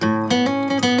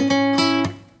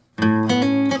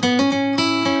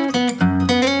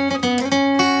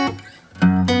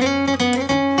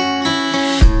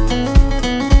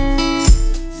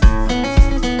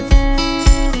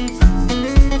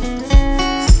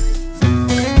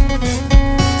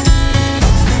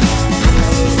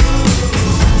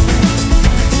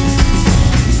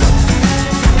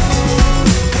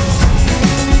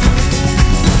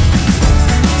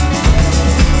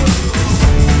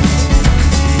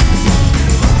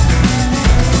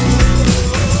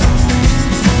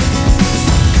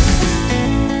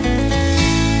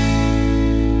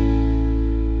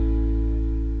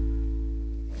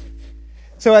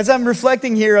So as I'm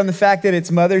reflecting here on the fact that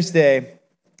it's Mother's Day,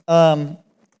 I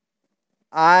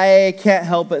can't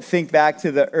help but think back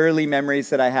to the early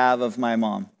memories that I have of my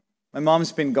mom. My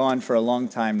mom's been gone for a long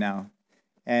time now,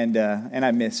 and I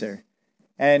miss her.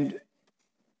 And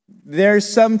there's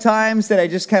some times that I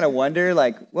just kind of wonder,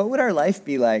 like, what would our life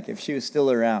be like if she was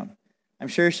still around? I'm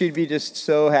sure she'd be just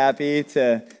so happy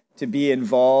to be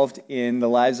involved in the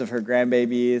lives of her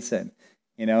grandbabies, and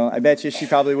I bet you she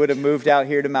probably would have moved out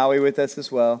here to Maui with us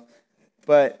as well.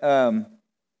 But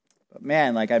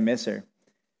man, like, I miss her.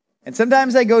 And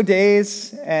sometimes I go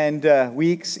days and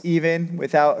weeks even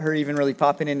without her even really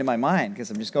popping into my mind because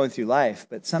I'm just going through life.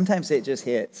 But sometimes it just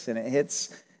hits, and it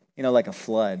hits, like a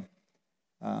flood.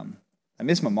 I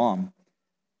miss my mom.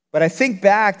 But I think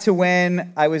back to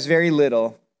when I was very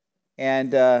little,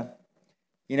 and,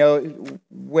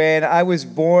 when I was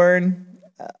born,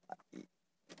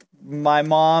 my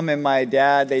mom and my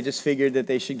dad, they just figured that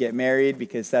they should get married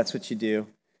because that's what you do.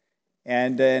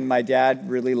 And then my dad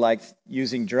really liked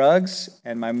using drugs,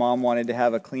 and my mom wanted to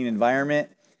have a clean environment.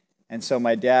 And so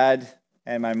my dad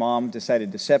and my mom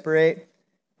decided to separate.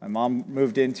 My mom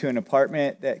moved into an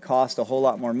apartment that cost a whole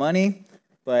lot more money,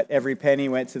 but every penny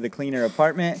went to the cleaner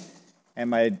apartment.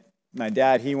 And my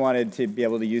dad, he wanted to be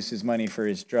able to use his money for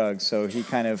his drugs, so he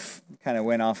kind of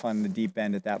went off on the deep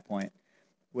end at that point.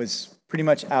 Was pretty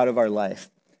much out of our life.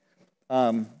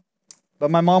 But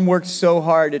my mom worked so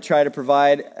hard to try to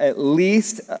provide at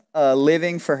least a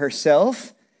living for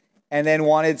herself, and then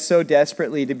wanted so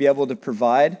desperately to be able to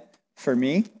provide for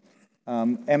me.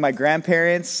 And my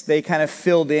grandparents, they kind of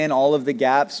filled in all of the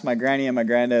gaps. My granny and my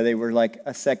granda, they were like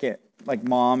a second, like,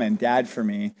 mom and dad for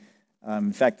me.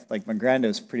 In fact, like, my granda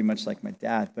is pretty much like my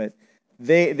dad. But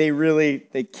they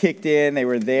kicked in, they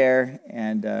were there,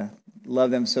 and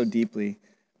loved them so deeply.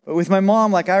 But with my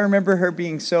mom, like, I remember her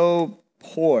being so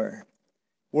poor,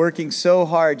 working so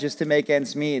hard just to make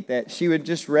ends meet, that she would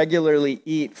just regularly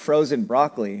eat frozen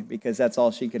broccoli because that's all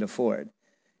she could afford.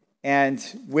 And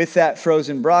with that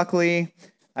frozen broccoli,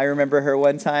 I remember her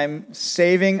one time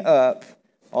saving up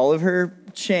all of her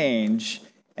change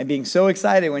and being so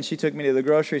excited when she took me to the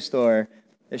grocery store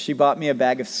that she bought me a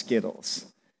bag of Skittles.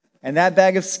 And that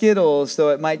bag of Skittles, though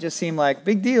it might just seem like,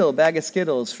 big deal, bag of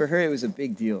Skittles, for her it was a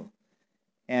big deal.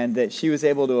 And that she was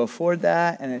able to afford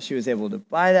that, and that she was able to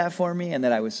buy that for me, and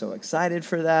that I was so excited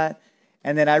for that.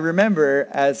 And then I remember,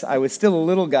 as I was still a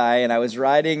little guy, and I was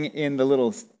riding in the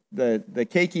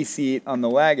keiki seat on the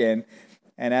wagon,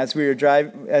 and as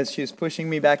she was pushing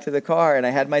me back to the car, and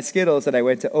I had my Skittles, and I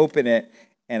went to open it,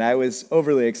 and I was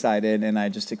overly excited, and I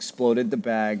just exploded the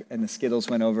bag, and the Skittles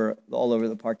went all over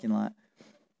the parking lot.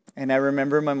 And I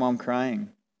remember my mom crying.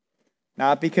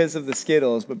 Not because of the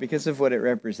Skittles, but because of what it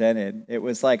represented. It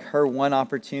was like her one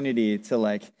opportunity to,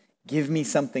 like, give me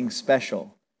something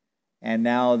special. And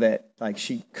now that, like,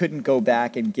 she couldn't go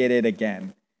back and get it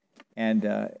again. And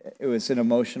it was an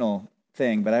emotional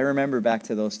thing. But I remember back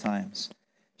to those times.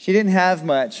 She didn't have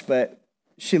much, but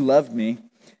she loved me.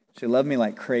 She loved me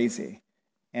like crazy.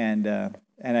 And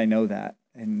I know that.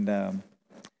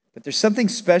 But there's something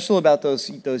special about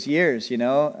those years,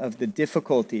 of the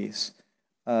difficulties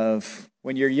of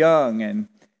when you're young, and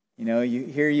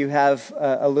you have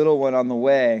a little one on the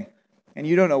way, and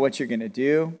you don't know what you're going to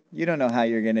do. You don't know how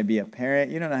you're going to be a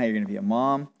parent. You don't know how you're going to be a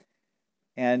mom.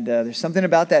 And there's something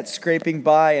about that scraping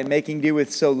by and making do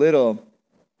with so little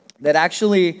that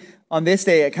actually on this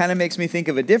day it kind of makes me think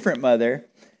of a different mother.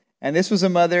 And this was a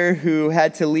mother who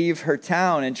had to leave her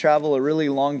town and travel a really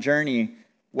long journey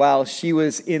while she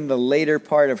was in the later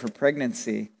part of her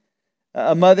pregnancy.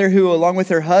 A mother who, along with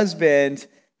her husband,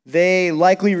 they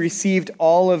likely received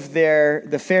all of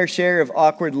the fair share of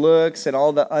awkward looks and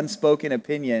all the unspoken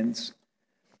opinions.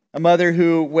 A mother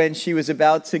who, when she was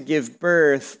about to give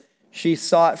birth, she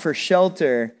sought for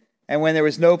shelter, and when there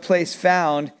was no place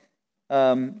found,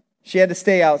 she had to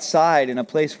stay outside in a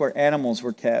place where animals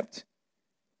were kept.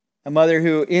 A mother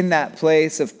who, in that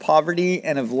place of poverty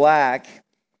and of lack,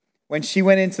 when she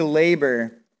went into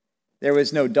labor, there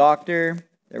was no doctor,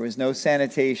 there was no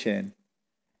sanitation.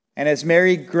 And as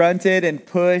Mary grunted and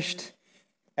pushed,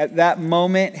 at that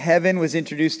moment, heaven was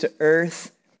introduced to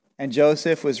earth, and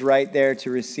Joseph was right there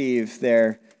to receive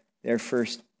their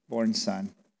firstborn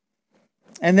son.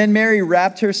 And then Mary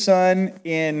wrapped her son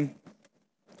in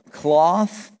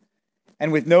cloth,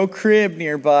 and with no crib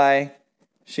nearby,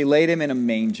 she laid him in a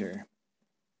manger.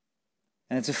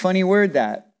 And it's a funny word,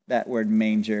 that word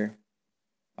manger.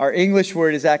 Our English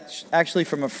word is actually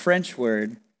from a French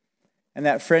word, and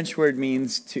that French word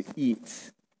means to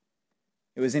eat.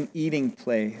 It was an eating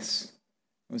place.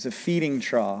 It was a feeding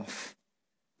trough.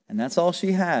 And that's all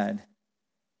she had.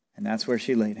 And that's where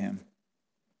she laid him.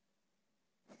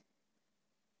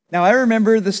 Now, I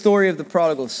remember the story of the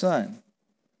prodigal son.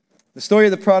 The story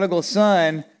of the prodigal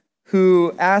son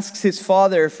who asks his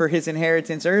father for his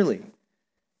inheritance early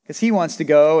because he wants to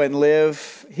go and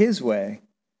live his way.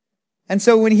 And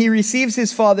so when he receives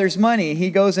his father's money, he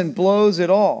goes and blows it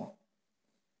all.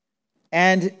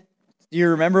 And do you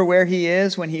remember where he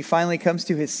is when he finally comes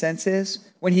to his senses?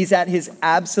 When he's at his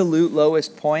absolute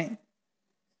lowest point?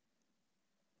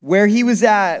 Where he was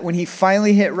at when he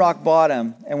finally hit rock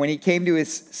bottom and when he came to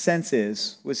his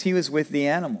senses was he was with the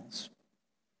animals.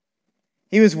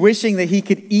 He was wishing that he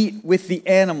could eat with the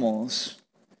animals,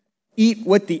 eat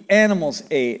what the animals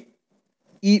ate,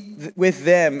 eat with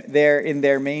them there in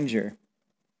their manger.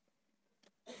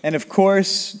 And of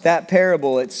course, that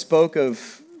parable, it spoke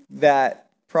of that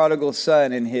prodigal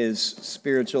son and his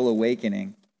spiritual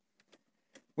awakening.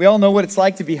 We all know what it's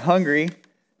like to be hungry.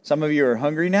 Some of you are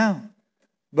hungry now.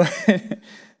 But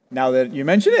now that you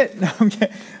mention it, no,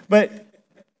 okay.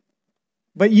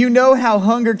 But you know how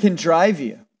hunger can drive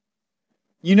you.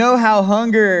 You know how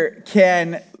hunger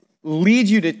can lead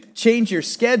you to change your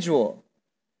schedule.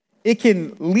 It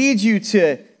can lead you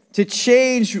to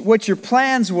change what your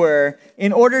plans were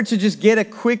in order to just get a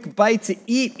quick bite to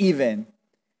eat even.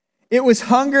 It was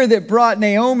hunger that brought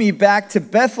Naomi back to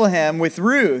Bethlehem with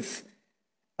Ruth.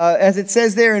 As it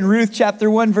says there in Ruth chapter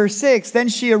 1, verse 6, then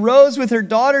she arose with her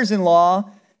daughters-in-law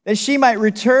that she might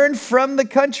return from the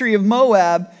country of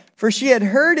Moab, for she had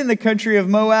heard in the country of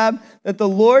Moab that the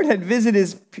Lord had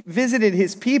visited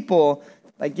his people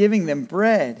by giving them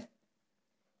bread.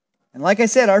 And like I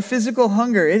said, our physical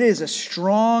hunger, it is a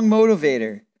strong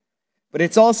motivator, but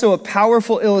it's also a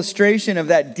powerful illustration of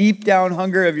that deep down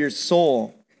hunger of your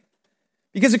soul.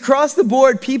 Because across the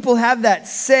board, people have that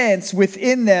sense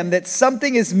within them that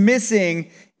something is missing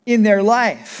in their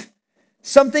life.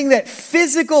 Something that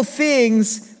physical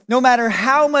things, no matter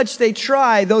how much they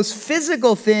try, those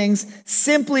physical things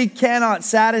simply cannot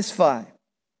satisfy.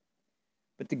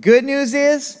 But the good news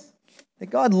is that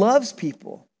God loves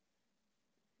people.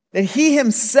 That He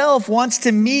Himself wants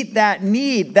to meet that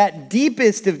need, that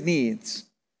deepest of needs.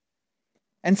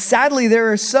 And sadly,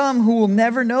 there are some who will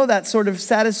never know that sort of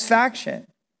satisfaction.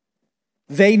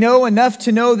 They know enough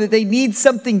to know that they need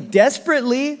something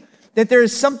desperately, that there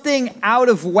is something out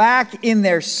of whack in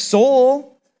their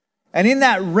soul. And in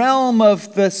that realm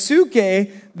of the suke,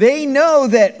 they know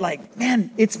that, like, man,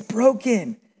 it's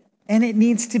broken and it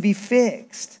needs to be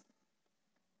fixed.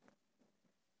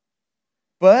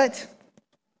 But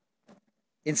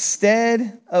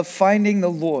instead of finding the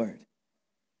Lord,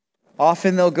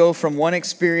 often they'll go from one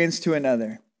experience to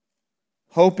another,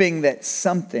 hoping that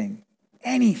something,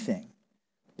 anything,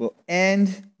 will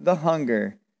end the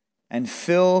hunger and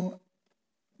fill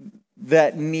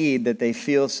that need that they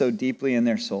feel so deeply in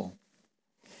their soul.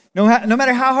 No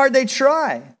matter how hard they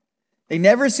try, they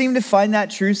never seem to find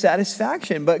that true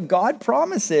satisfaction. But God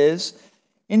promises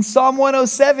in Psalm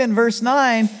 107, verse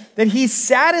 9, that He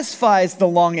satisfies the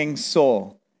longing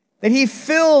soul, that He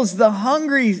fills the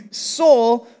hungry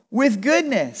soul with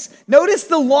goodness. Notice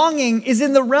the longing is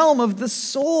in the realm of the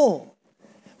soul,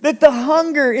 that the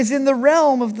hunger is in the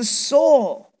realm of the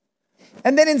soul.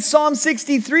 And then in Psalm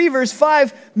 63, verse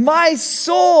 5, my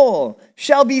soul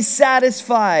shall be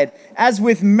satisfied as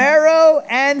with marrow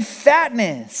and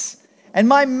fatness, and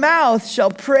my mouth shall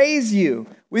praise you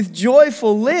with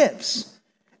joyful lips.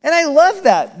 And I love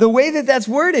that, the way that that's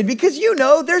worded, because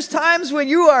there's times when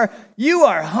you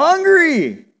are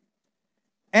hungry.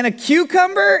 And a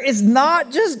cucumber is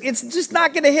it's just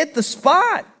not going to hit the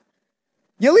spot.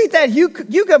 You'll eat that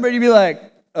cucumber and you'll be like,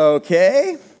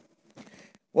 okay.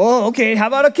 Well, okay, how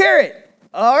about a carrot?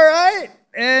 All right.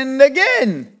 And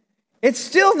again, it's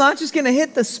still not just going to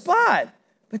hit the spot,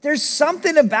 but there's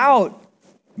something about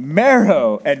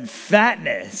marrow and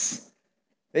fatness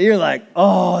that you're like,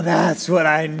 oh, that's what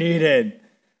I needed.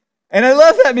 And I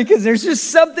love that because there's just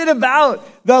something about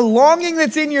the longing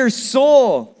that's in your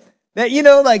soul that,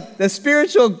 like the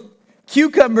spiritual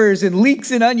cucumbers and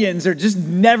leeks and onions are just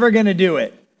never going to do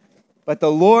it. But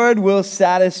the Lord will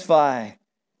satisfy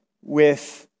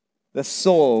with the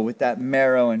soul, with that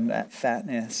marrow and that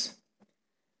fatness.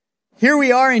 Here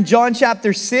we are in John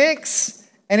chapter 6,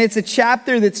 and it's a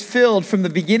chapter that's filled from the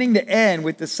beginning to end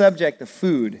with the subject of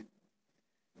food.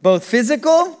 Both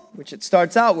physical, which it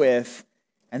starts out with,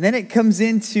 and then it comes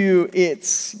into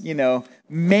its,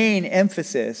 main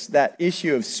emphasis, that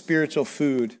issue of spiritual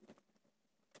food.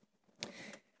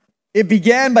 It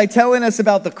began by telling us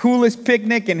about the coolest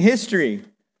picnic in history,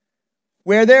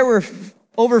 where there were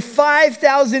Over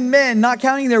 5,000 men, not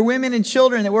counting their women and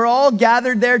children, that were all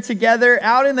gathered there together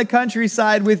out in the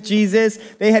countryside with Jesus.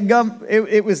 They had come,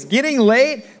 it was getting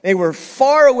late. They were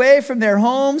far away from their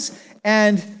homes,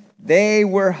 and they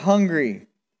were hungry.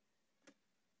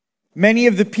 Many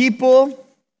of the people,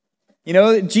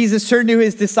 Jesus turned to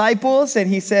his disciples and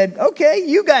he said, okay,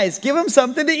 you guys, give them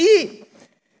something to eat.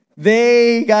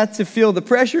 They got to feel the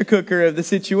pressure cooker of the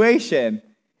situation.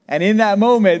 And in that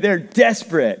moment, they're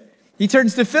desperate. He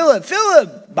turns to Philip.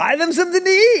 Philip, buy them something to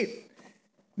eat.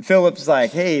 And Philip's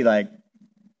like, hey,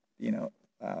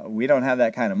 we don't have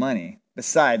that kind of money.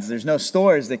 Besides, there's no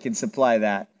stores that can supply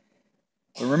that.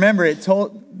 But remember,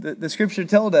 the scripture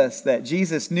told us that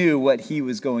Jesus knew what he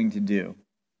was going to do.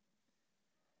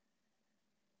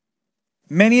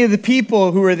 Many of the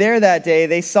people who were there that day,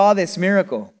 they saw this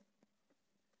miracle.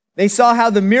 They saw how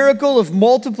the miracle of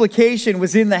multiplication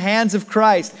was in the hands of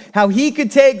Christ, how he could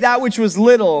take that which was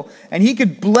little and he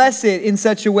could bless it in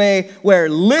such a way where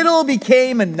little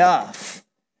became enough.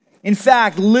 In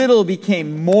fact, little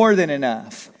became more than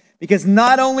enough. Because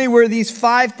not only were these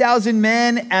 5,000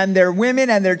 men and their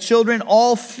women and their children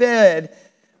all fed,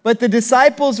 but the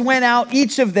disciples went out,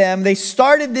 each of them. They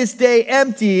started this day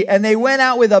empty, and they went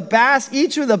out with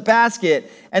each with a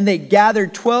basket, and they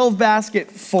gathered 12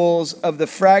 basketfuls of the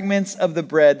fragments of the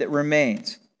bread that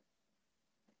remained.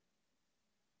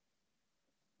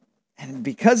 And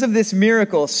because of this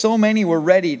miracle, so many were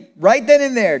ready right then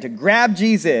and there to grab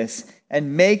Jesus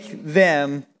and make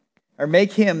him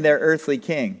their earthly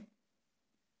king.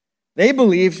 They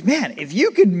believed, man, if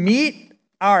you could meet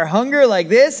our hunger like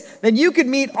this, then you could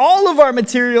meet all of our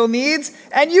material needs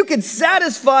and you could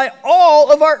satisfy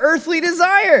all of our earthly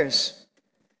desires.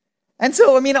 And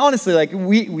so, honestly,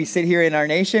 we sit here in our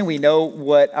nation, we know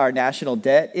what our national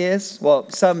debt is. Well,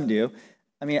 some do.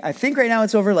 I think right now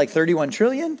it's over 31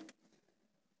 trillion.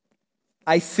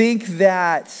 I think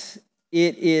that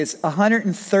it is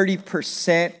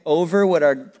 130% over what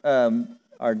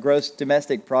our gross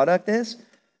domestic product is.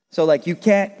 So you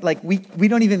can't, we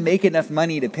don't even make enough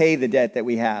money to pay the debt that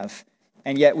we have,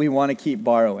 and yet we want to keep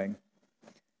borrowing.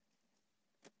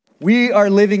 We are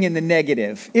living in the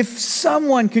negative. If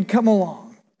someone could come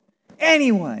along,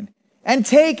 anyone, and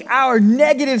take our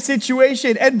negative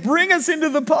situation and bring us into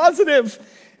the positive,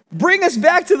 bring us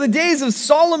back to the days of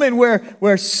Solomon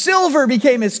where silver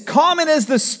became as common as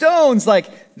the stones,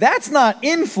 that's not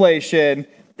inflation,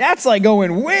 that's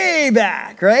going way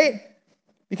back, right?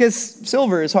 Because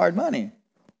silver is hard money.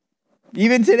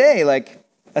 Even today,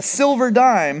 a silver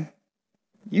dime,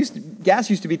 gas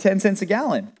used to be 10 cents a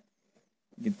gallon.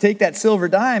 You could take that silver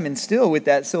dime and still with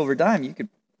that silver dime, you could,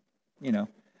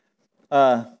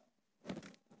 the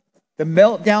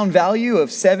meltdown value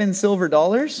of 7 silver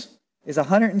dollars is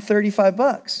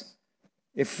 $135.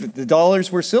 If the dollars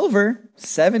were silver,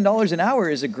 $7 an hour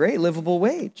is a great livable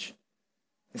wage.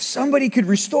 If somebody could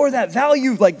restore that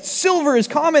value, silver as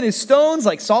common as stones,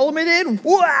 like Solomon did,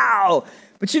 wow!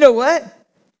 But you know what?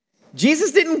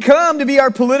 Jesus didn't come to be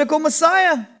our political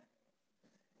Messiah.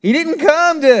 He didn't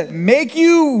come to make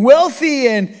you wealthy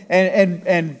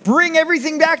and bring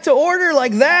everything back to order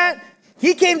like that.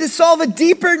 He came to solve a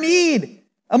deeper need,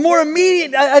 a more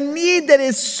immediate, a need that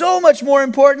is so much more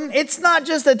important. It's not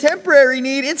just a temporary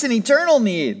need, it's an eternal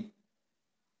need.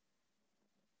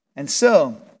 And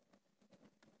so,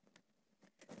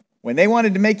 when they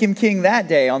wanted to make him king that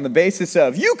day on the basis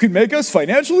of, you can make us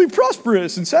financially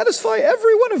prosperous and satisfy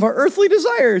every one of our earthly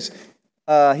desires,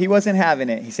 he wasn't having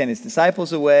it. He sent his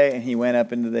disciples away and he went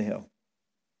up into the hill,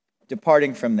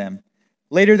 departing from them.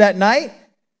 Later that night,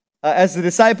 as the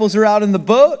disciples are out in the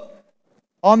boat,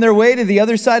 on their way to the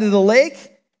other side of the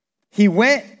lake, he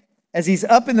went, as he's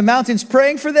up in the mountains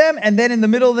praying for them, and then in the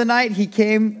middle of the night, he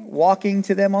came walking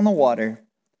to them on the water.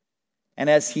 And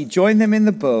as he joined them in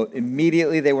the boat,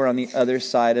 immediately they were on the other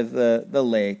side of the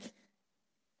lake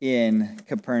in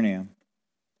Capernaum.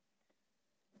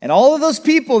 And all of those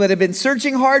people that had been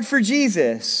searching hard for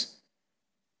Jesus,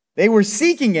 they were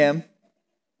seeking him,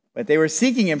 but they were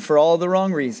seeking him for all the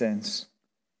wrong reasons.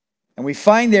 And we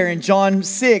find there in John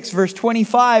 6, verse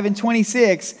 25 and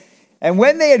 26, and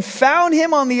when they had found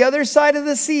him on the other side of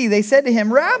the sea, they said to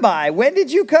him, Rabbi, when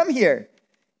did you come here?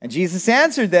 And Jesus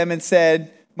answered them and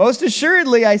said, most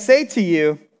assuredly, I say to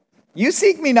you, you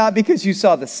seek me not because you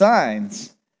saw the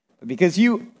signs, but because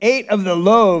you ate of the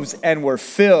loaves and were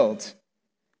filled.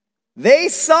 They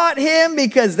sought him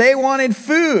because they wanted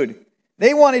food.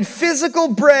 They wanted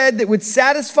physical bread that would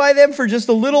satisfy them for just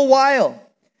a little while.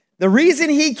 The reason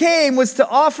he came was to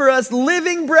offer us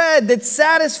living bread that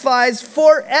satisfies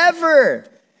forever.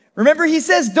 Remember, he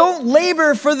says, don't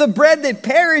labor for the bread that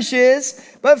perishes,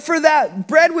 but for that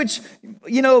bread which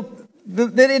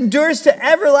that endures to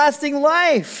everlasting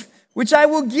life, which I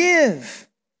will give.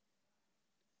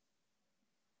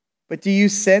 But do you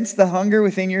sense the hunger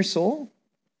within your soul?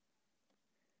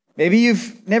 Maybe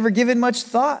you've never given much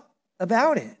thought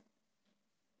about it.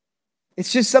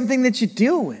 It's just something that you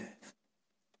deal with.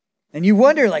 And you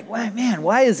wonder,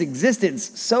 why is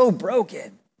existence so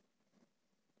broken?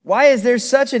 Why is there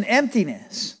such an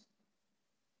emptiness?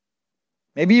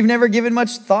 Maybe you've never given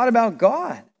much thought about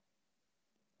God.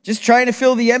 Just trying to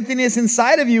fill the emptiness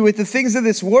inside of you with the things of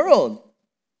this world.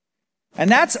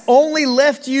 And that's only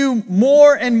left you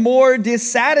more and more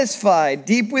dissatisfied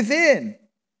deep within.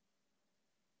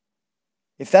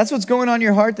 If that's what's going on in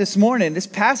your heart this morning, this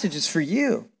passage is for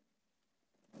you.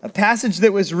 A passage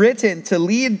that was written to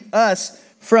lead us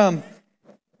from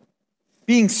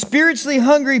being spiritually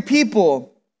hungry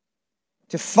people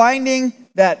to finding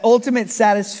that ultimate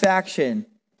satisfaction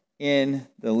in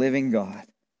the living God.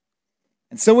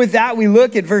 And so with that, we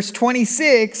look at verse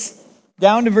 26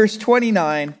 down to verse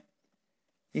 29.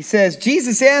 He says,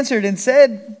 Jesus answered them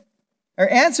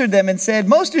and said,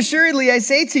 "Most assuredly I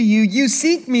say to you, you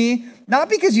seek me not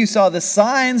because you saw the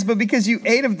signs, but because you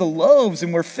ate of the loaves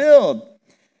and were filled.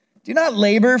 Do not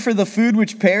labor for the food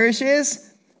which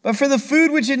perishes, but for the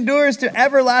food which endures to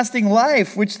everlasting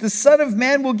life, which the Son of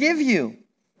Man will give you,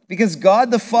 because God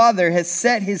the Father has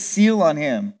set his seal on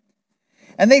him."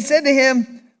 And they said to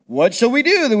him, "What shall we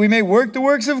do that we may work the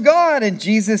works of God?" And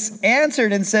Jesus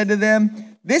answered and said to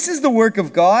them, "This is the work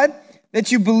of God,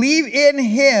 that you believe in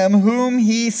him whom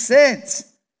he sent."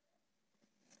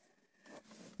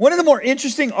 One of the more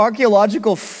interesting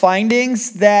archaeological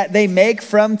findings that they make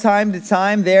from time to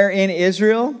time there in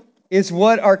Israel is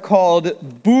what are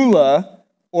called bula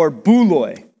or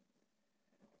bouloi.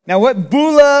 Now, what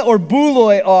bula or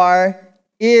bouloi are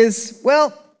is,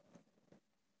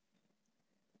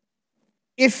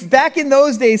 if back in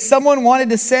those days someone wanted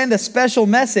to send a special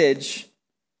message,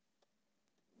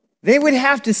 they would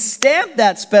have to stamp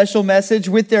that special message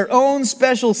with their own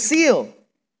special seal.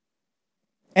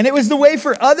 And it was the way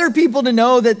for other people to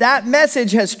know that that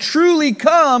message has truly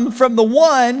come from the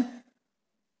one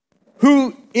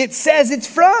who it says it's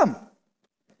from.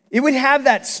 It would have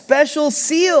that special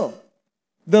seal,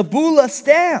 the bula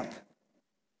stamp.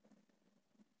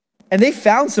 And they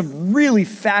found some really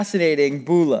fascinating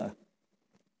bula.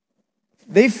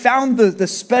 They found the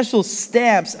special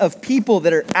stamps of people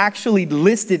that are actually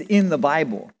listed in the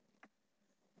Bible.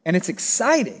 And it's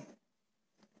exciting.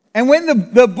 And when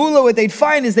the bula, what they'd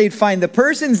find is they'd find the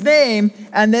person's name,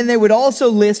 and then they would also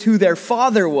list who their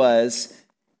father was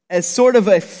as sort of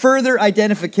a further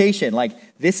identification. Like,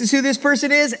 this is who this person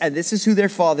is, and this is who their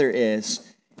father is.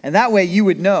 And that way you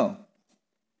would know.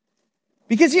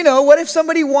 Because, what if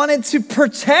somebody wanted to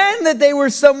pretend that they were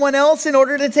someone else in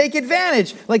order to take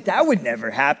advantage? That would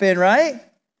never happen, right?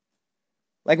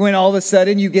 Like when all of a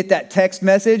sudden you get that text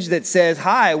message that says,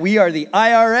 "Hi, we are the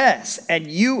IRS, and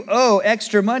you owe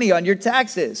extra money on your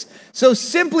taxes. So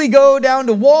simply go down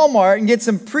to Walmart and get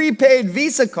some prepaid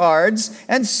Visa cards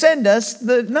and send us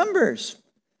the numbers."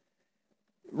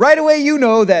 Right away you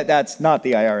know that that's not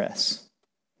the IRS.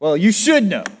 Well, you should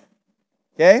know,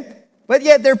 okay? But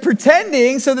yet they're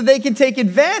pretending so that they can take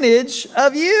advantage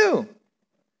of you.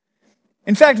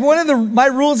 In fact, one of my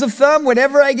rules of thumb,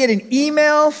 whenever I get an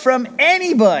email from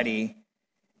anybody,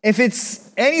 if it's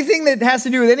anything that has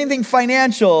to do with anything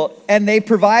financial and they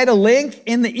provide a link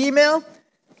in the email,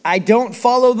 I don't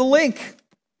follow the link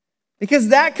because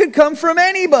that could come from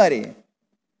anybody.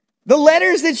 The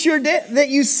letters that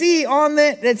you see on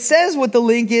that says what the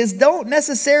link is don't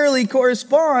necessarily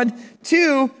correspond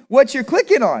to what you're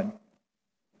clicking on.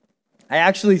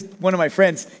 One of my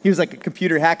friends, he was like a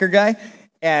computer hacker guy,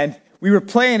 and we were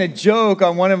playing a joke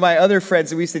on one of my other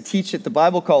friends that we used to teach at the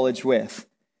Bible college with.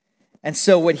 And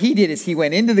so what he did is he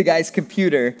went into the guy's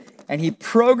computer and he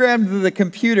programmed the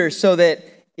computer so that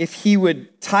if he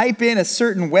would type in a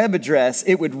certain web address,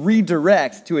 it would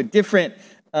redirect to a different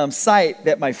site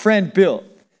that my friend built.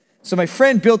 So my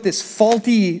friend built this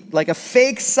faulty, like a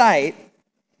fake site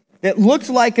that looked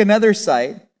like another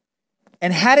site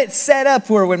and had it set up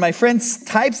where when my friend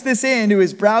types this into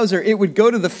his browser, it would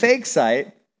go to the fake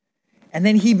site. And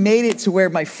then he made it to where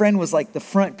my friend was like the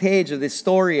front page of this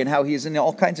story and how he's in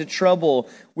all kinds of trouble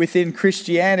within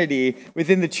Christianity,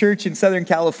 within the church in Southern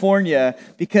California,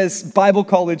 because Bible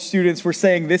college students were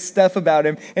saying this stuff about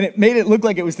him, and it made it look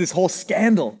like it was this whole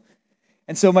scandal.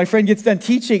 And so my friend gets done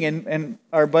teaching, and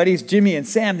our buddies Jimmy and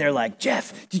Sam, they're like,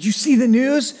 "Jeff, did you see the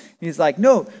news?" And he's like,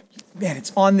 "No, man,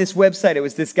 it's on this website." It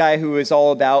was this guy who was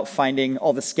all about finding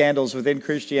all the scandals within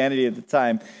Christianity at the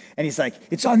time. And he's like,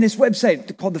 "It's on this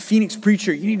website called The Phoenix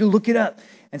Preacher. You need to look it up."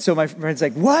 And so my friend's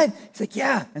like, what? He's like,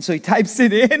 yeah. And so he types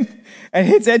it in and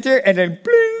hits enter, and then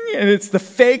bling, and it's the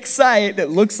fake site that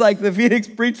looks like the Phoenix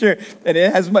Preacher, and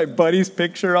it has my buddy's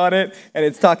picture on it, and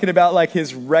it's talking about like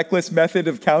his reckless method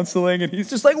of counseling, and he's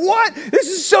just like, what? This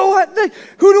is so hot.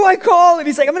 Who do I call? And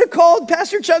he's like, I'm going to call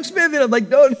Pastor Chuck Smith. And I'm like,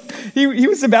 no. He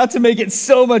was about to make it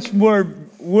so much more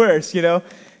worse, you know?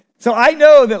 So I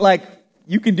know that like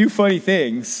you can do funny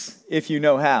things if you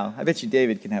know how. I bet you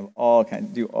David can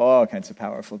do all kinds of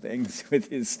powerful things with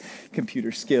his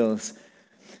computer skills.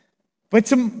 But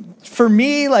for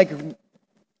me, like,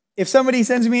 if somebody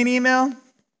sends me an email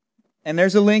and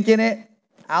there's a link in it,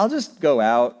 I'll just go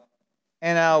out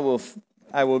and I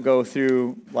will go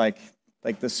through like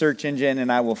the search engine, and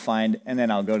I will find, and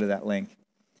then I'll go to that link.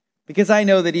 Because I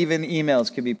know that even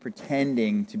emails could be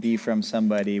pretending to be from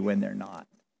somebody when they're not.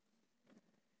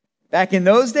 Back in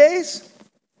those days,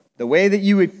 the way that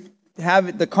you would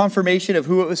have the confirmation of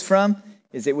who it was from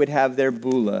is it would have their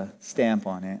bula stamp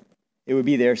on it. It would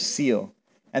be their seal.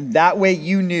 And that way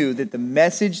you knew that the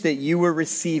message that you were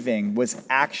receiving was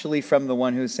actually from the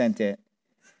one who sent it.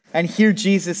 And here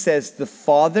Jesus says, the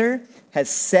Father has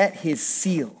set his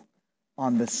seal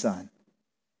on the Son.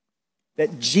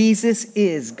 That Jesus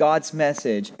is God's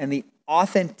message, and the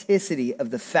authenticity of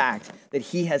the fact that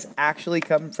he has actually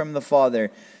come from the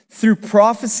Father. Through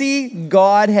prophecy,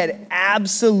 God had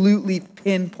absolutely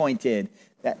pinpointed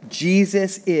that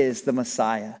Jesus is the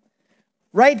Messiah.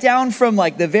 Right down from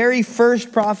like the very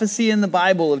first prophecy in the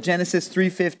Bible of Genesis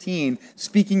 3:15,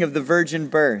 speaking of the virgin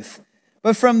birth,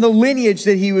 but from the lineage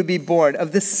that he would be born,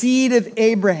 of the seed of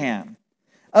Abraham,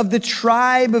 of the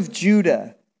tribe of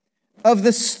Judah, of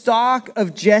the stock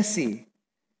of Jesse,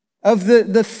 of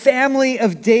the family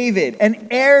of David, an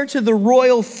heir to the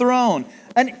royal throne,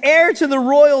 an heir to the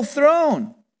royal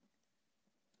throne.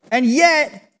 And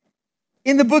yet,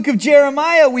 in the book of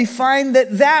Jeremiah, we find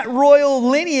that royal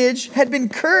lineage had been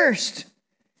cursed.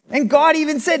 And God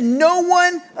even said, no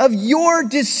one of your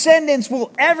descendants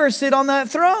will ever sit on that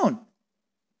throne.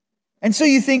 And so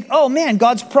you think, oh man,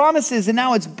 God's promises, and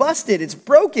now it's busted, it's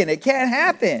broken, it can't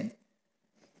happen.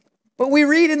 But we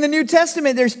read in the New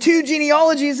Testament, there's two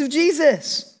genealogies of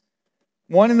Jesus.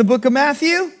 One in the book of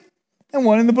Matthew and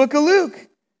one in the book of Luke.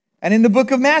 And in the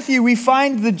book of Matthew, we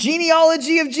find the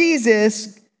genealogy of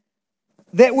Jesus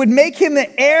that would make him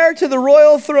the heir to the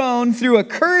royal throne through a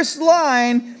cursed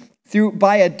line,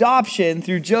 by adoption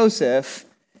through Joseph.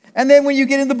 And then when you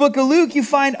get in the book of Luke, you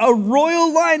find a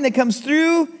royal line that comes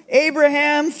through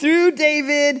Abraham, through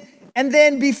David, and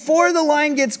then before the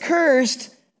line gets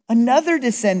cursed, another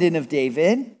descendant of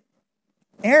David,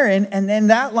 Aaron, and then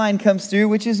that line comes through,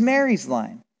 which is Mary's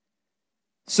line.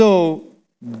 So,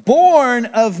 born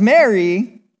of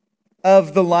Mary,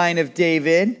 of the line of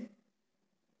David,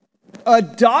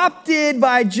 adopted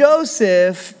by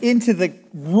Joseph into the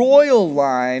royal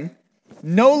line,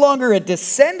 no longer a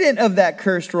descendant of that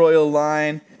cursed royal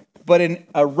line, but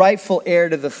a rightful heir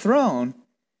to the throne.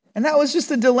 And that was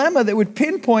just a dilemma that would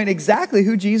pinpoint exactly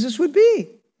who Jesus would be.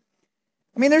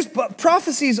 I mean, there's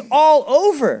prophecies all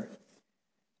over.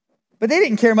 But they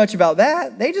didn't care much about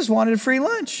that. They just wanted a free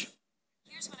lunch.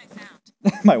 Here's what I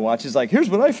found. My watch is like, here's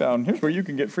what I found. Here's where you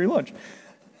can get free lunch.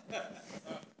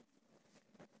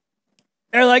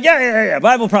 They're like, yeah,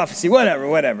 Bible prophecy,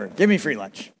 whatever. Give me free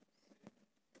lunch.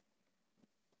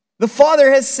 The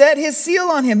Father has set his seal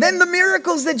on him. Then the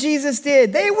miracles that Jesus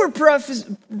did, they were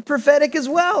prophetic as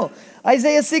well.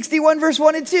 Isaiah 61 verse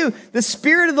 1 and 2. The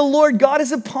Spirit of the Lord God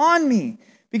is upon me,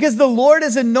 because the Lord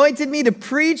has anointed me to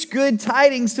preach good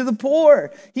tidings to the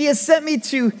poor. He has sent me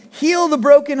to heal the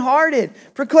brokenhearted,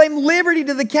 proclaim liberty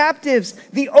to the captives,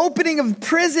 the opening of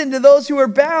prison to those who are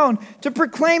bound, to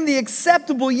proclaim the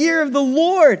acceptable year of the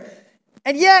Lord.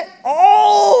 And yet,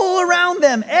 all around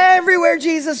them, everywhere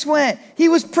Jesus went, he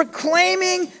was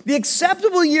proclaiming the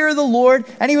acceptable year of the Lord,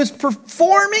 and he was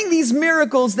performing these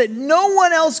miracles that no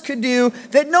one else could do,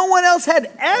 that no one else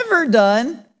had ever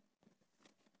done.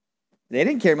 They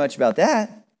didn't care much about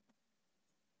that.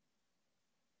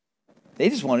 They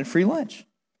just wanted free lunch.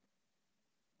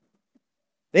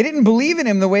 They didn't believe in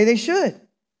him the way they should.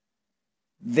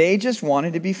 They just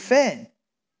wanted to be fed.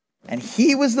 And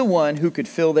he was the one who could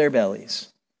fill their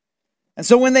bellies. And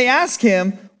so when they ask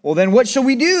him, well, then what shall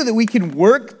we do that we can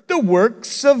work the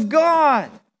works of God?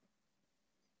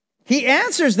 He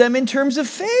answers them in terms of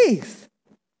faith.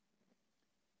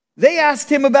 They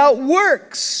asked him about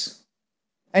works.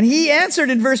 And he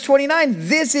answered in verse 29,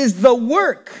 this is the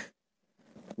work.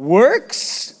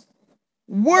 Works,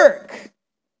 work.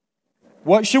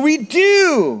 What should we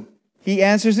do? He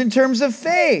answers in terms of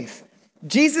faith.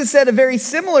 Jesus said a very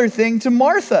similar thing to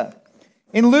Martha.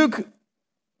 In Luke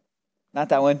Not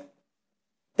that one.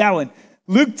 That one.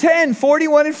 Luke 10,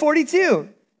 41 and 42.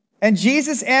 And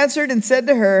Jesus answered and said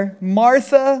to her,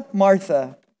 Martha,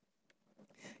 Martha,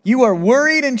 you are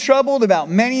worried and troubled about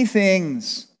many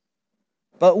things,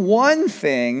 but one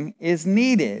thing is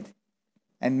needed,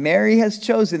 and Mary has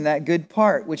chosen that good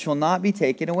part, which will not be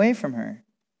taken away from her.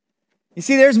 You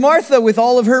see, there's Martha with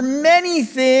all of her many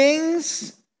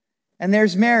things, and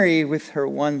there's Mary with her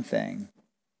one thing.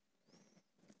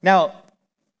 Now,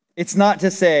 it's not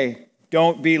to say,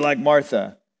 don't be like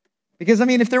Martha. Because,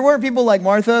 if there weren't people like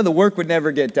Martha, the work would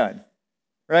never get done,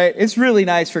 right? It's really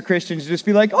nice for Christians to just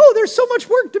be like, oh, there's so much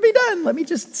work to be done. Let me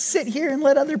just sit here and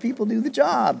let other people do the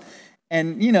job.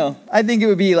 And, I think it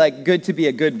would be good to be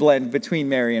a good blend between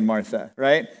Mary and Martha,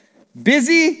 right?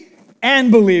 Busy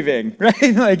and believing, right?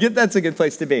 That's a good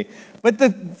place to be. But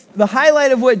the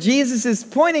highlight of what Jesus is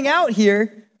pointing out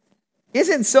here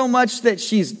isn't so much that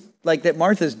that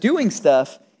Martha's doing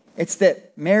stuff. It's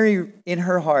that Mary, in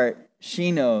her heart,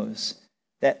 she knows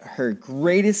that her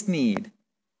greatest need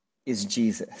is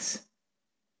Jesus.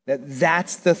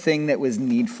 That's the thing that was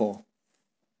needful.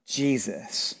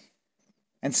 Jesus.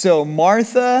 And so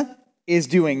Martha is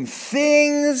doing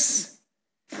things.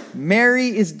 Mary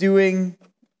is doing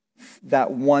that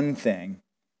one thing.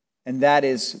 And that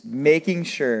is making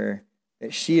sure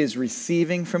that she is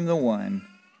receiving from the one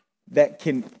that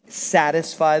can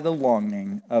satisfy the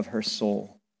longing of her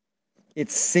soul.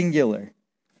 It's singular.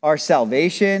 Our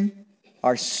salvation,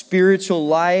 our spiritual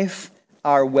life,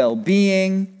 our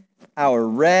well-being, our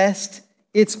rest,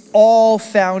 it's all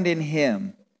found in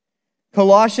Him.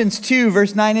 Colossians 2,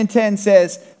 verse 9 and 10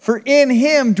 says, for in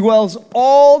Him dwells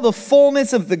all the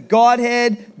fullness of the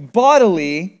Godhead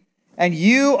bodily, and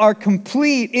you are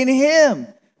complete in Him,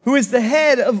 who is the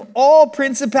head of all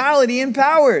principality and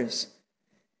powers.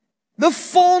 The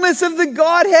fullness of the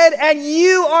Godhead, and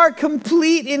you are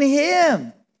complete in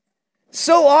Him.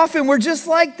 So often we're just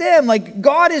like them.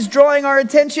 God is drawing our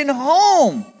attention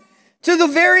home to the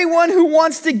very one who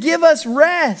wants to give us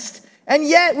rest. And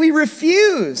yet we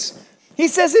refuse. He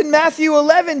says in Matthew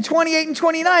 11, 28 and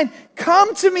 29,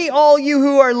 come to me all you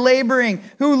who are laboring,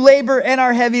 who labor and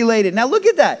are heavy laden. Now look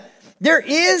at that. There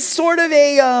is sort of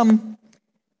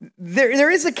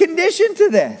there is a condition to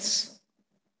this.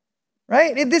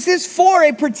 Right? This is for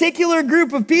a particular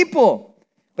group of people.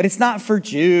 But it's not for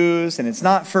Jews, and it's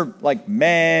not for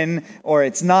men, or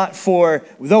it's not for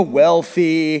the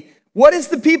wealthy. What is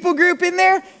the people group in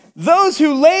there? Those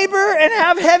who labor and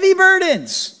have heavy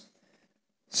burdens.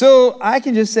 So I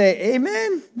can just say,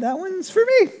 amen, that one's for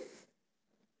me.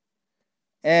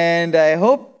 And I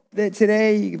hope that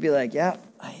today you can be like, yeah,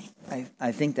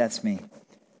 I think that's me.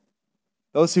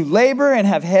 Those who labor and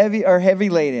are heavy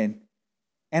laden,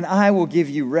 and I will give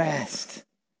you rest.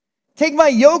 Take my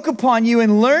yoke upon you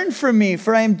and learn from me,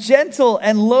 for I am gentle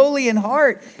and lowly in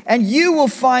heart, and you will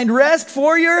find rest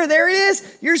for there it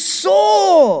is, your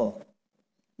soul.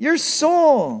 Your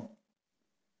soul.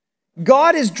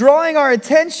 God is drawing our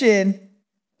attention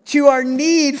to our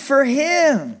need for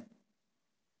Him.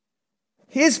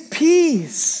 His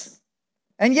peace.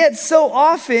 And yet so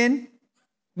often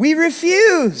we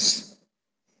refuse.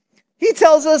 He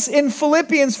tells us in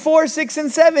Philippians 4, 6,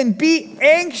 and 7, be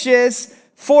anxious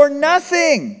for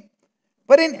nothing,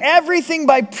 but in everything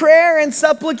by prayer and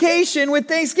supplication with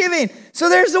thanksgiving. So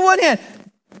there's the one hand.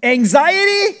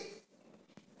 Anxiety,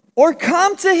 or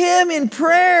come to Him in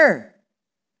prayer.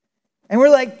 And we're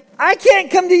like, I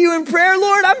can't come to you in prayer,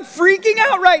 Lord. I'm freaking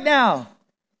out right now.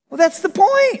 Well, that's the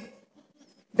point.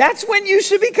 That's when you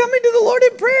should be coming to the Lord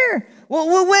in prayer.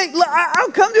 Well, wait,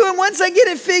 I'll come to Him once I get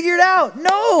it figured out.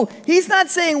 No, He's not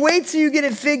saying wait till you get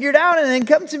it figured out and then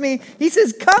come to me. He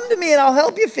says, come to me and I'll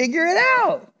help you figure it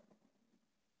out.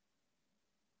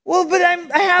 Well, but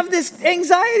I have this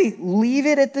anxiety. Leave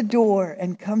it at the door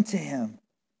and come to Him.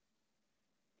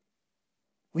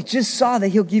 We just saw that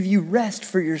He'll give you rest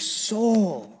for your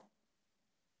soul.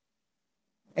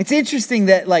 It's interesting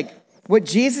that what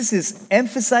Jesus is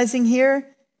emphasizing here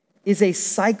is a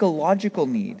psychological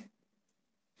need.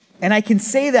 And I can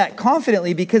say that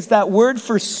confidently because that word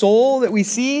for soul that we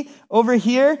see over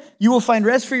here, you will find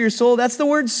rest for your soul, that's the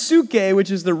word suke,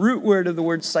 which is the root word of the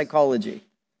word psychology.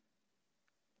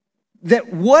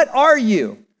 That what are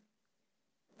you?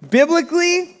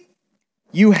 Biblically,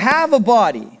 you have a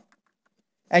body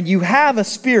and you have a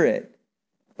spirit,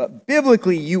 but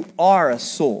biblically you are a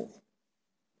soul.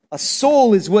 A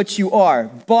soul is what you are.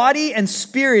 Body and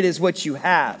spirit is what you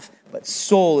have, but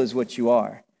soul is what you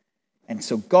are. And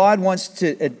so God wants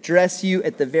to address you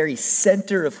at the very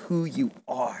center of who you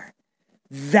are.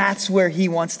 That's where He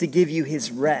wants to give you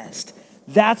His rest.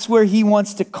 That's where He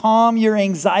wants to calm your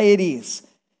anxieties.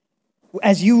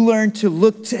 as you learn to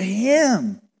look to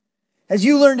him, as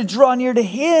you learn to draw near to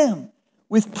him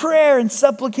with prayer and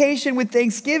supplication, with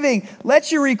thanksgiving,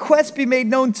 let your requests be made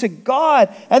known to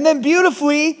God. And then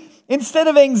beautifully, instead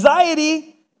of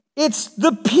anxiety, it's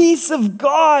the peace of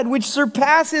God, which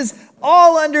surpasses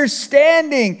all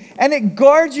understanding, and it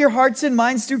guards your hearts and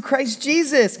minds through Christ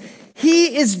Jesus.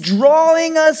 He is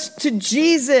drawing us to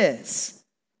Jesus.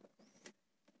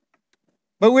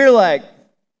 But we're like,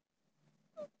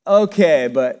 okay,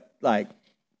 but like,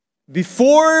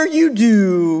 before you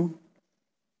do,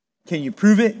 can you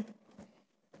prove it?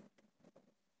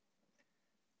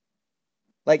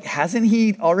 Like, hasn't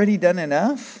he already done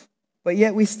enough? But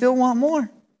yet we still want more.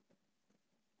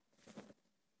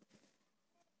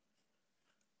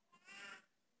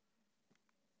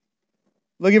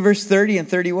 Look at verse 30 and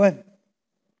 31.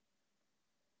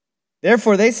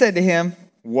 Therefore they said to him,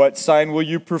 what sign will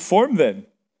you perform then,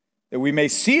 that we may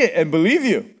see it and believe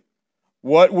you?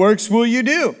 What works will you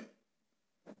do?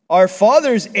 Our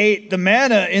fathers ate the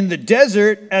manna in the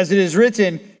desert, as it is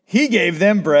written, he gave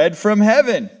them bread from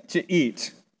heaven to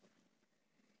eat.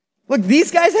 Look, these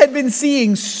guys had been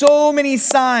seeing so many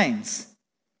signs.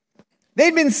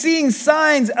 They'd been seeing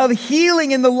signs of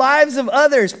healing in the lives of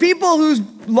others. People whose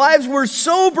lives were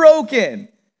so broken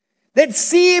that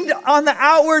seemed on the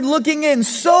outward looking in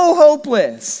so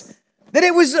hopeless that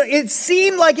it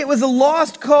seemed like it was a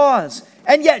lost cause.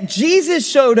 And yet Jesus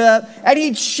showed up and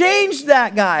he changed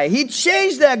that guy. He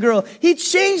changed that girl. He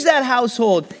changed that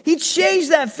household. He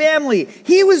changed that family.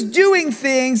 He was doing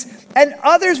things and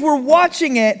others were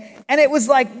watching it. And it was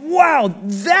like, wow,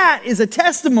 that is a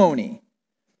testimony.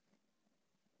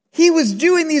 He was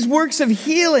doing these works of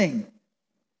healing.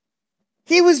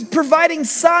 He was providing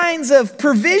signs of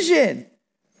provision.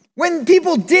 When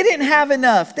people didn't have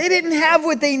enough, they didn't have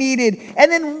what they needed. And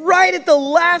then right at the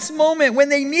last moment, when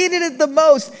they needed it the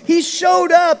most, he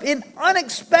showed up in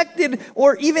unexpected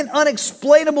or even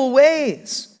unexplainable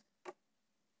ways.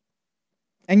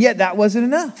 And yet that wasn't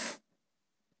enough.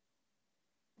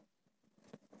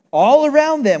 All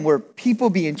around them were people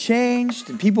being changed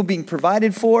and people being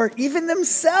provided for. Even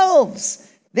themselves,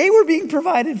 they were being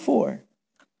provided for.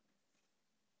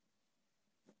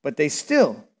 But they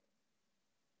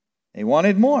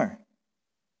wanted more.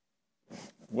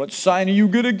 What sign are you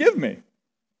going to give me?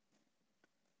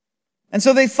 And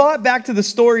so they thought back to the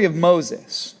story of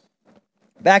Moses.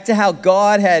 Back to how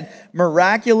God had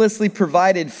miraculously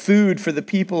provided food for the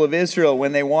people of Israel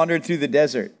when they wandered through the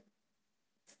desert.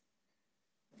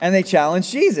 And they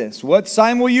challenged Jesus. What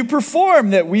sign will you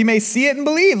perform that we may see it and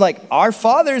believe? Like our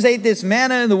fathers ate this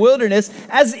manna in the wilderness,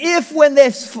 as if when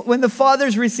the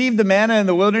fathers received the manna in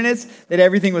the wilderness, that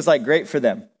everything was like great for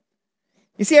them.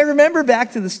 You see, I remember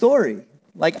back to the story.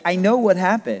 Like I know what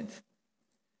happened.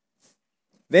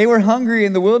 They were hungry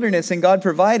in the wilderness and God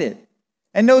provided.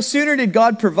 And no sooner did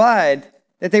God provide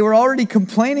that they were already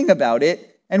complaining about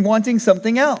it and wanting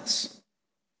something else.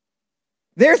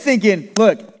 They're thinking,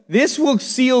 look, this will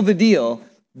seal the deal.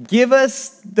 Give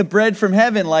us the bread from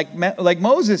heaven like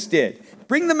Moses did.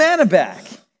 Bring the manna back.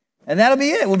 And that'll be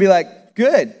it. We'll be like,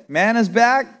 good, manna's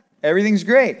back. Everything's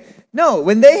great. No,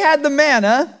 when they had the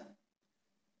manna,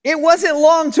 it wasn't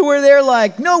long to where they're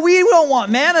like, no, we don't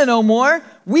want manna no more.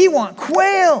 We want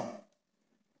quail.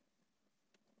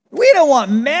 We don't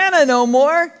want manna no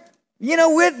more. You know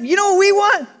what we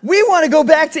want? We want to go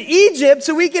back to Egypt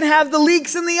so we can have the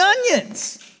leeks and the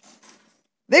onions.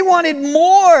 They wanted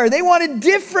more. They wanted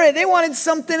different. They wanted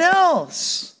something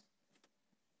else.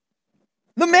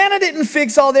 The manna didn't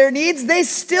fix all their needs. They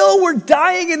still were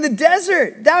dying in the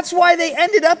desert. That's why they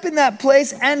ended up in that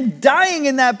place and dying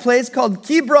in that place called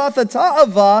Kibroth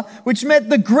Hata'ava, which meant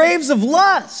the graves of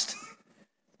lust.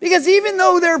 Because even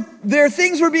though their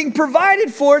things were being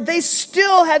provided for, they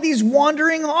still had these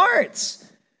wandering hearts.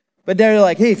 But they're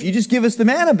like, hey, if you just give us the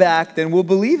manna back, then we'll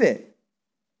believe it.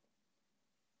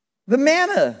 The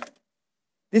manna,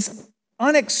 this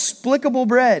inexplicable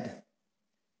bread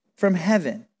from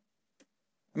heaven.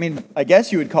 I mean, I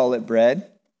guess you would call it bread.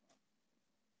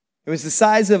 It was the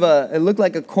size of it looked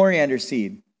like a coriander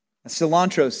seed, a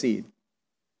cilantro seed.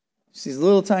 Just these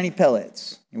little tiny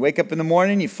pellets. You wake up in the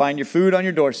morning, you find your food on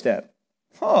your doorstep.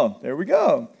 Oh, there we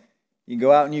go. You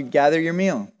go out and you gather your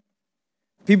meal.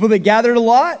 People that gathered a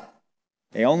lot,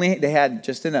 they had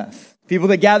just enough. People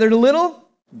that gathered a little,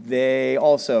 they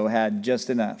also had just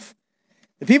enough.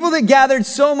 The people that gathered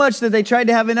so much that they tried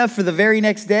to have enough for the very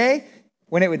next day,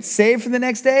 when it would save for the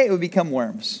next day, it would become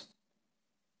worms.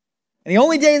 And the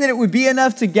only day that it would be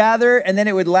enough to gather and then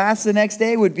it would last the next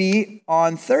day would be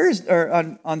on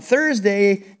Thursday, on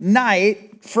Thursday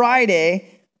night,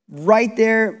 Friday, right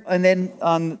there, and then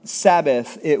on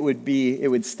Sabbath, it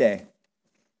would stay.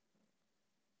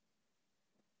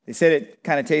 They said it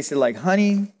kind of tasted like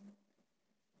honey.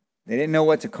 They didn't know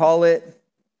what to call it.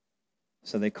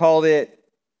 So they called it,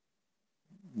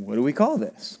 what do we call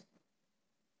this?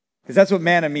 Because that's what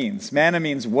manna means. Manna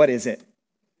means, what is it?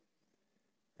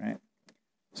 Right?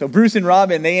 So Bruce and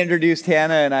Robin, they introduced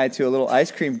Hannah and I to a little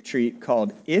ice cream treat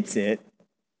called It's It.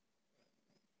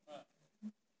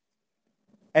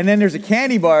 And then there's a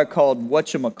candy bar called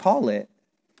Whatchamacallit.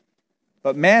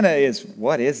 But manna is,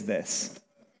 what is this?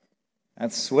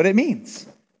 That's what it means.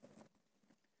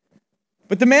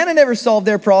 But the manna never solved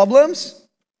their problems.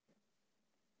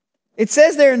 It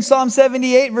says there in Psalm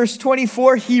 78, verse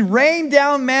 24, He rained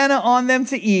down manna on them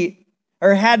to eat,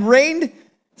 or had rained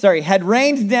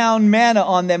down manna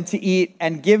on them to eat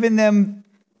and given them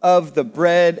of the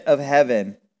bread of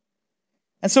heaven.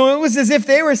 And so it was as if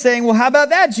they were saying, well, how about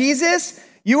that, Jesus?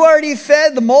 You already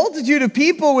fed the multitude of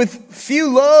people with few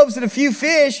loaves and a few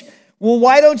fish. Well,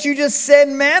 why don't you just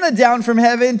send manna down from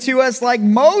heaven to us like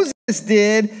Moses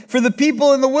did for the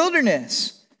people in the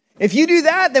wilderness? If you do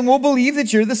that, then we'll believe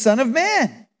that you're the Son of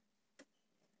Man.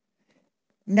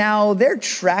 Now, their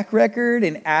track record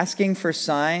in asking for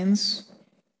signs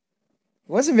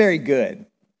wasn't very good.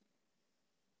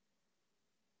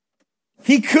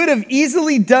 He could have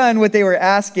easily done what they were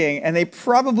asking, and they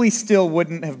probably still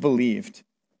wouldn't have believed.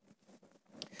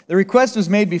 The request was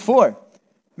made before.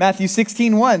 Matthew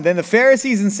 16:1. Then the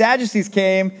Pharisees and Sadducees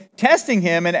came, testing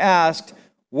him, and asked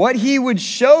what he would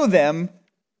show them,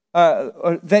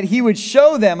 that he would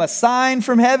show them a sign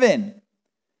from heaven.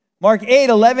 Mark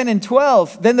 8:11 and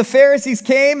 12. Then the Pharisees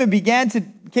came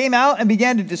out and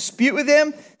began to dispute with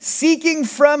him, seeking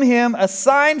from him a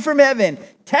sign from heaven,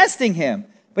 testing him.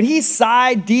 But he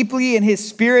sighed deeply in his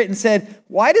spirit and said,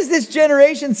 why does this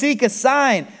generation seek a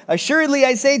sign? Assuredly,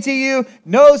 I say to you,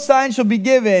 no sign shall be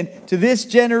given to this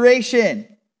generation.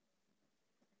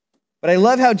 But I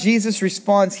love how Jesus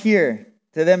responds here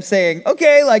to them saying,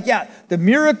 okay, the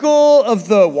miracle of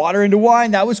the water into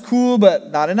wine, that was cool,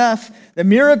 but not enough. The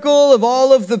miracle of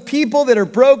all of the people that are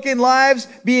broken lives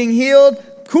being healed,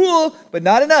 cool, but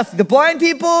not enough. The blind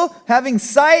people having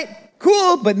sight,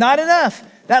 cool, but not enough.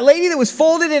 That lady that was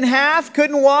folded in half,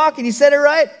 couldn't walk, and you said it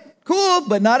right, cool,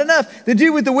 but not enough. The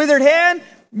dude with the withered hand,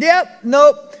 yep,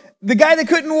 nope. The guy that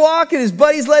couldn't walk and his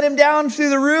buddies let him down through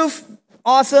the roof,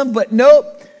 awesome, but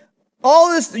nope. All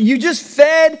this, you just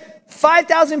fed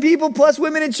 5,000 people plus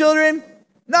women and children.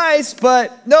 Nice,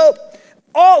 but nope.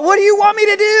 Oh, what do you want me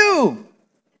to do?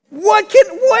 What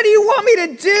do you want me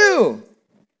to do?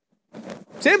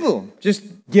 Simple. Just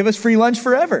give us free lunch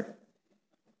forever.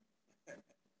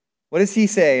 What does he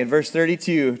say in verse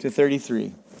 32 to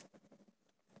 33?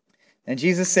 And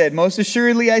Jesus said, most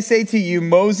assuredly I say to you,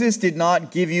 Moses did not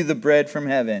give you the bread from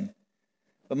heaven,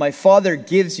 but my Father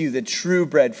gives you the true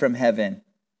bread from heaven.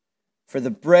 For the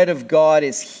bread of God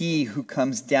is he who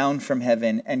comes down from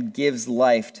heaven and gives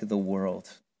life to the world.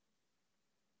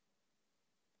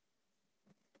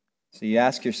 So you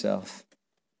ask yourself,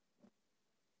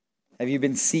 have you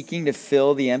been seeking to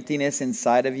fill the emptiness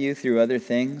inside of you through other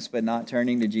things, but not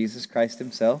turning to Jesus Christ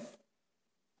himself?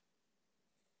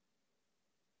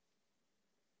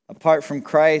 Apart from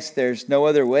Christ, there's no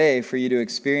other way for you to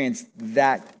experience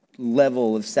that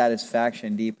level of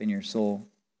satisfaction deep in your soul.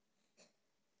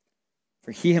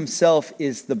 For he himself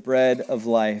is the bread of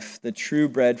life, the true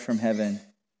bread from heaven.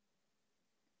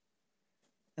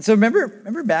 And so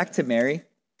remember back to Mary?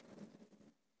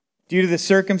 Due to the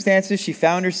circumstances she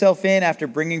found herself in after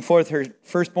bringing forth her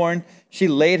firstborn, she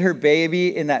laid her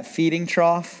baby in that feeding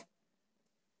trough.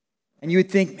 And you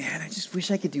would think, man, I just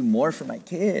wish I could do more for my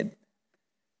kid.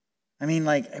 I mean,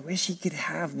 I wish he could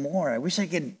have more. I wish I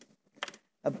could,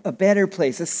 a better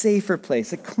place, a safer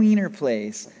place, a cleaner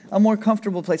place, a more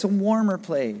comfortable place, a warmer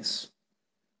place.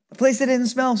 A place that didn't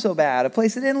smell so bad, a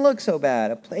place that didn't look so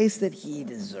bad, a place that he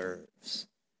deserves.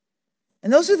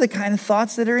 And those are the kind of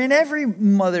thoughts that are in every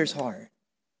mother's heart.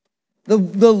 The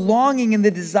longing and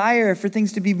the desire for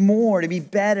things to be more, to be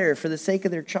better for the sake of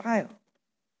their child.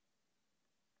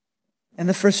 And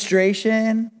the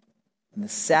frustration and the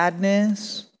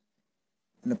sadness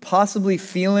and the possibly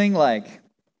feeling like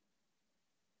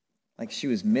she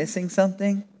was missing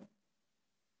something.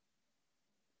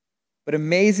 But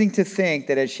amazing to think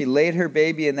that as she laid her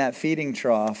baby in that feeding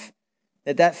trough,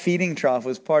 that feeding trough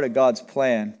was part of God's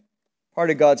plan. Part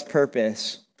of God's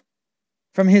purpose.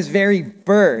 From his very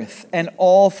birth and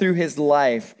all through his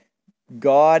life,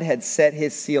 God had set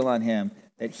his seal on him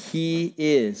that he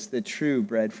is the true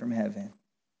bread from heaven.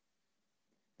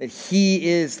 That he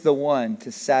is the one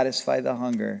to satisfy the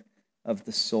hunger of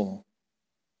the soul.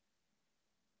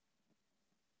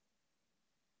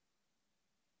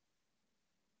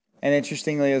 And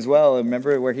interestingly as well,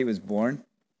 remember where he was born?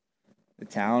 The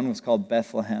town was called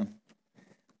Bethlehem,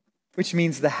 which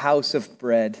means the house of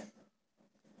bread.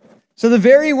 So the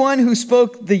very one who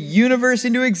spoke the universe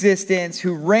into existence,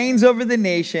 who reigns over the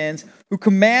nations, who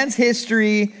commands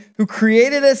history, who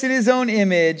created us in his own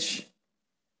image,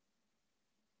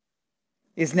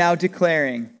 is now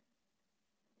declaring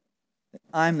that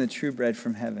I'm the true bread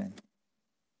from heaven.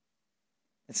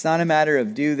 It's not a matter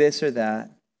of do this or that.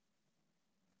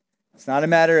 It's not a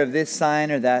matter of this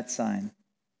sign or that sign.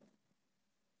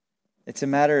 It's a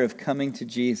matter of coming to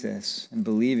Jesus and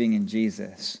believing in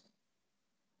Jesus.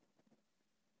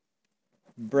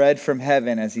 Bread from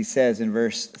heaven, as he says in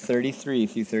verse 33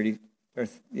 through 30.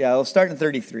 I'll start in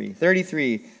 33.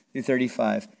 33 through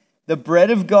 35. The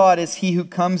bread of God is he who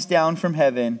comes down from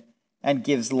heaven and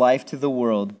gives life to the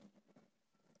world.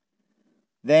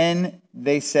 Then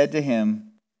they said to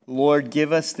him, Lord,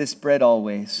 give us this bread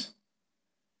always.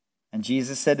 And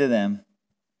Jesus said to them,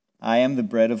 I am the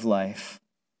bread of life.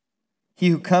 He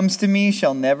who comes to me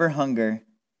shall never hunger.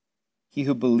 He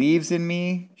who believes in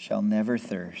me shall never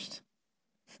thirst.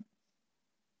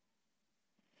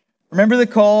 Remember the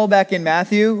call back in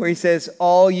Matthew where he says,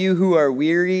 all you who are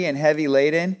weary and heavy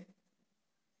laden?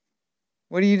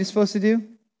 What are you supposed to do?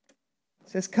 He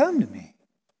says, come to me.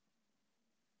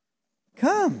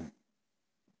 Come.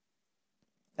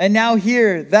 And now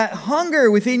here, that hunger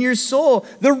within your soul,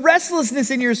 the restlessness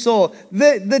in your soul,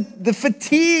 the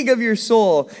fatigue of your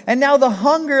soul, and now the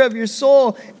hunger of your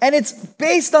soul, and it's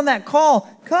based on that call,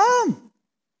 come.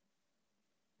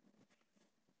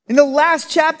 In the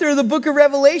last chapter of the book of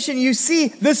Revelation, you see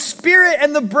the Spirit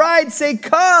and the bride say,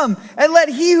 come, and let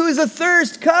he who is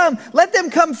athirst come. Let them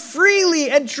come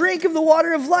freely and drink of the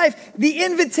water of life. The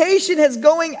invitation is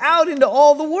going out into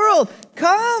all the world.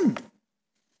 Come.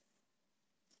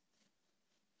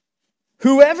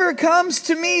 Whoever comes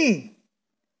to me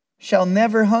shall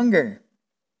never hunger.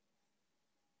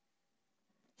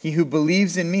 He who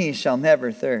believes in me shall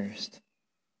never thirst.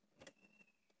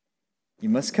 You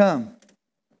must come.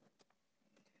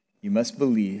 You must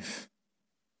believe.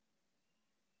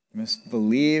 You must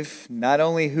believe not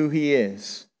only who he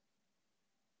is,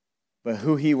 but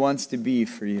who he wants to be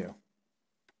for you.